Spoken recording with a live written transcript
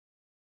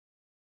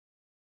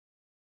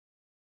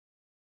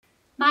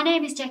My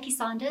name is Jackie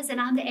Saunders and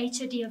I'm the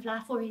HOD of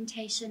Life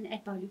Orientation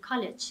at Beaulieu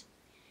College.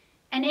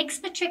 An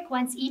ex-matric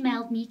once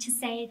emailed me to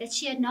say that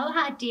she had no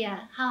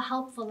idea how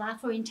helpful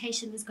life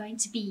orientation was going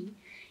to be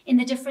in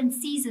the different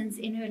seasons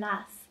in her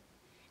life,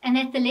 and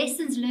that the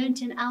lessons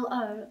learnt in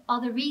LO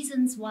are the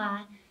reasons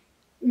why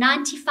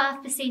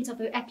 95% of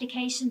her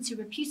applications to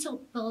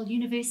reputable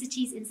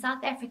universities in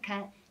South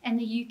Africa and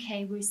the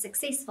UK were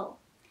successful.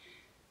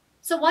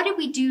 So what do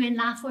we do in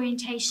life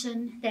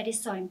orientation that is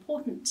so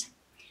important?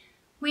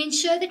 We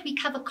ensure that we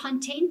cover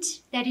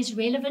content that is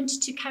relevant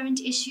to current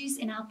issues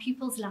in our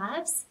pupils'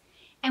 lives,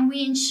 and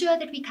we ensure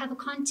that we cover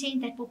content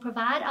that will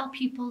provide our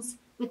pupils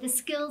with the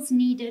skills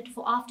needed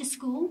for after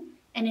school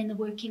and in the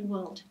working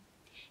world.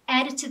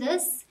 Added to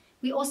this,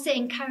 we also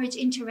encourage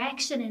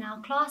interaction in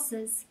our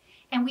classes,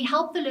 and we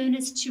help the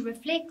learners to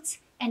reflect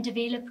and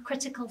develop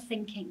critical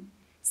thinking,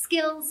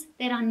 skills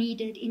that are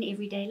needed in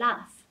everyday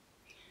life.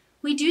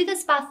 We do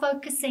this by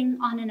focusing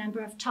on a number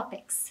of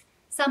topics,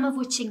 some of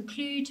which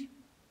include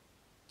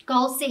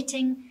goal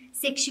setting,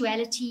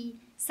 sexuality,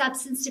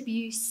 substance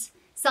abuse,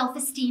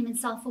 self-esteem and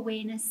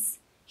self-awareness,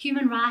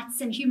 human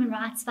rights and human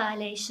rights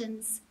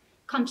violations,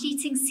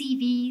 completing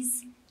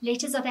CVs,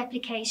 letters of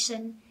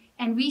application,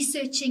 and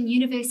researching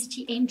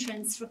university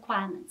entrance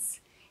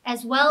requirements,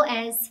 as well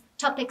as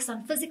topics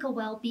on physical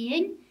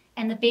well-being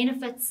and the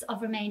benefits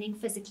of remaining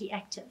physically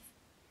active.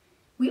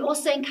 We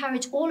also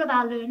encourage all of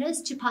our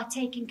learners to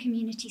partake in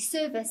community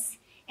service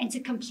and to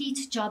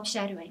complete job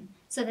shadowing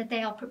so that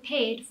they are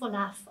prepared for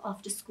life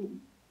after school.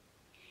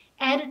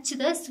 Added to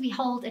this, we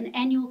hold an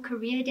annual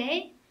career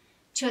day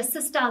to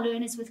assist our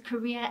learners with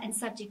career and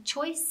subject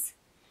choice.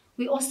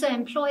 We also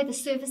employ the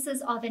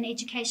services of an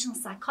educational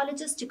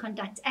psychologist to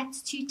conduct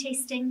aptitude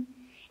testing,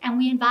 and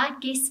we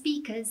invite guest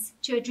speakers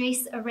to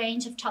address a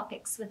range of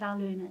topics with our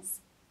learners.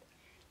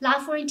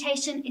 Life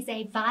orientation is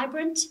a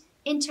vibrant,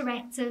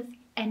 interactive,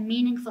 and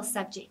meaningful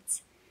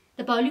subject.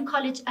 The Beaulieu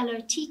College LO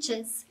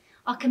teachers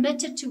are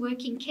committed to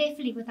working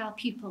carefully with our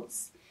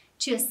pupils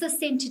to assist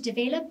them to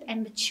develop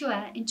and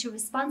mature into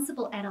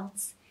responsible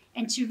adults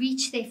and to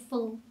reach their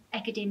full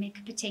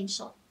academic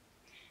potential.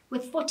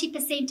 With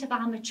 40% of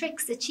our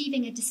matrics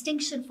achieving a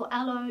distinction for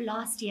LO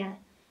last year,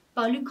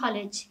 Beaulieu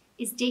College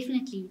is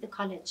definitely the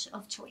college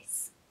of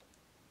choice.